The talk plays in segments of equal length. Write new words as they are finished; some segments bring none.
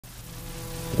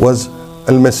was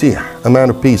Al-Masih, a man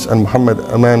of peace, and Muhammad,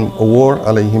 a man of war,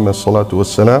 alayhim as-salatu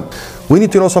was-salam, we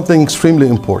need to know something extremely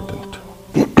important.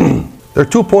 There are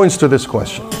 2 points to this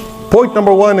question. Point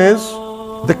number 1 is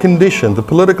the condition, the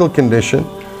political condition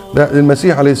that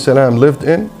Al-Masih alayhi salam lived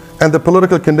in, and the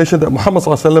political condition that Muhammad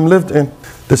sallallahu alayhi wa sallam lived in.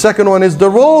 The second one is the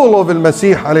role of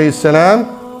Al-Masih alayhi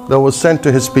salam that was sent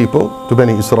to his people, to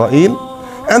Bani Israel,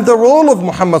 and the role of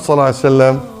Muhammad sallallahu alayhi wa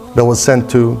sallam that was sent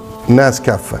to Nas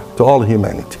Kaffa, to all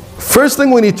humanity. First thing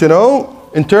we need to know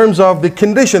in terms of the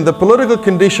condition, the political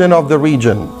condition of the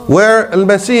region where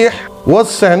Al-Masih was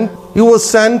sent. He was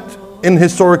sent in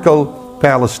historical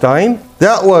Palestine.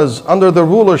 That was under the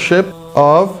rulership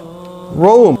of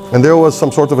Rome, and there was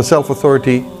some sort of a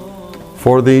self-authority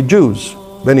for the Jews,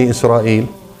 Bani Israel,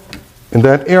 in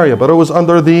that area, but it was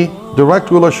under the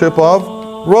direct rulership of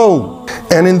Rome.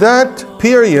 And in that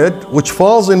period, which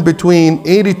falls in between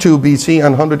 82 BC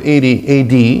and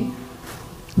 180 AD,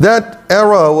 that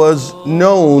era was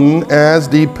known as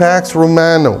the Pax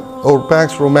Romana or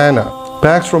Pax Romana.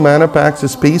 Pax Romana, Pax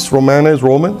is peace, Romana is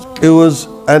Romans. It was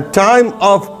a time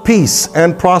of peace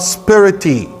and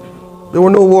prosperity. There were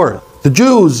no wars. The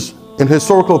Jews in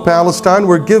historical Palestine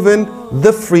were given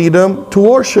the freedom to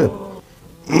worship.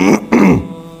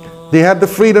 They had the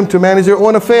freedom to manage their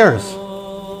own affairs.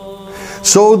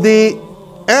 So the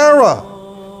era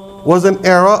was an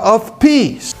era of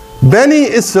peace. Bani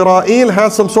Israel had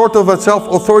some sort of a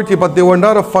self-authority, but they were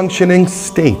not a functioning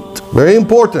state. Very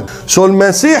important. So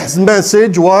Al-Masih's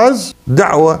message was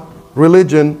da'wah,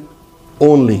 religion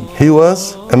only. He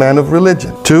was a man of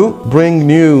religion, to bring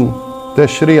new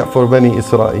tashri' for Bani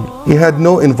Israel. He had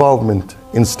no involvement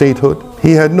in statehood.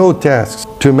 He had no tasks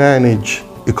to manage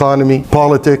economy,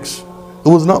 politics. It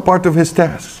was not part of his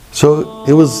tasks. So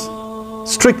he was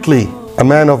strictly a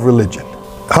man of religion.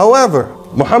 However,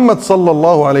 Muhammad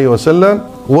sallallahu alayhi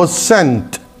wasallam was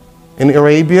sent in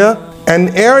Arabia, an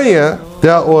area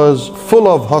that was full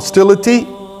of hostility,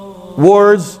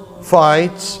 wars,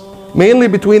 fights, mainly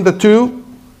between the two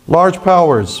large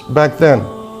powers back then,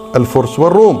 Al-Furs wa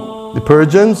Rum, the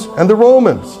Persians and the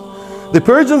Romans. The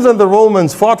Persians and the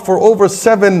Romans fought for over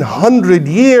 700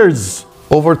 years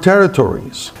over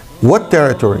territories. What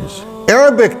territories?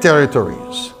 Arabic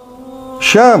territories.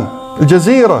 Sham,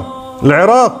 Al-Jazeera,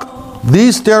 Al-Iraq.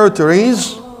 These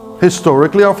territories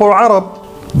historically are for Arab.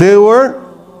 They were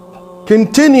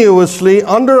continuously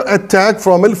under attack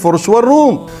from Al-Furs wa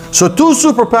Rum. So two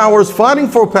superpowers fighting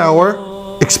for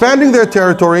power, expanding their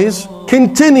territories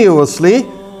continuously,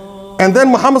 and then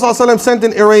Muhammad ﷺ sent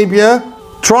in Arabia,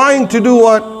 trying to do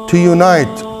what? To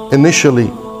unite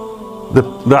initially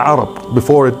the Arab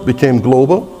before it became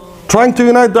global, trying to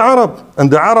unite the Arab, and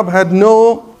the Arab had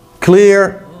no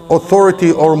clear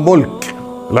authority or mulk.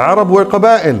 The Arab were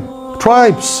qaba'il,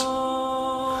 tribes.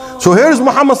 So here's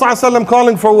Muhammad ﷺ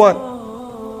calling for what?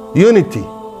 Unity.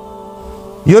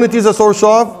 Unity is a source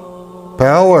of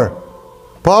power.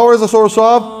 Power is a source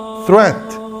of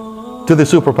threat to the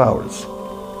superpowers.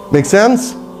 Make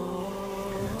sense?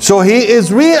 So he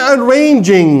is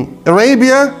rearranging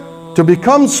Arabia to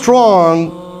become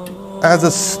strong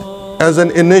as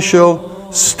an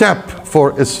initial step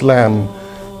for Islam.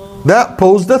 That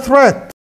posed a threat.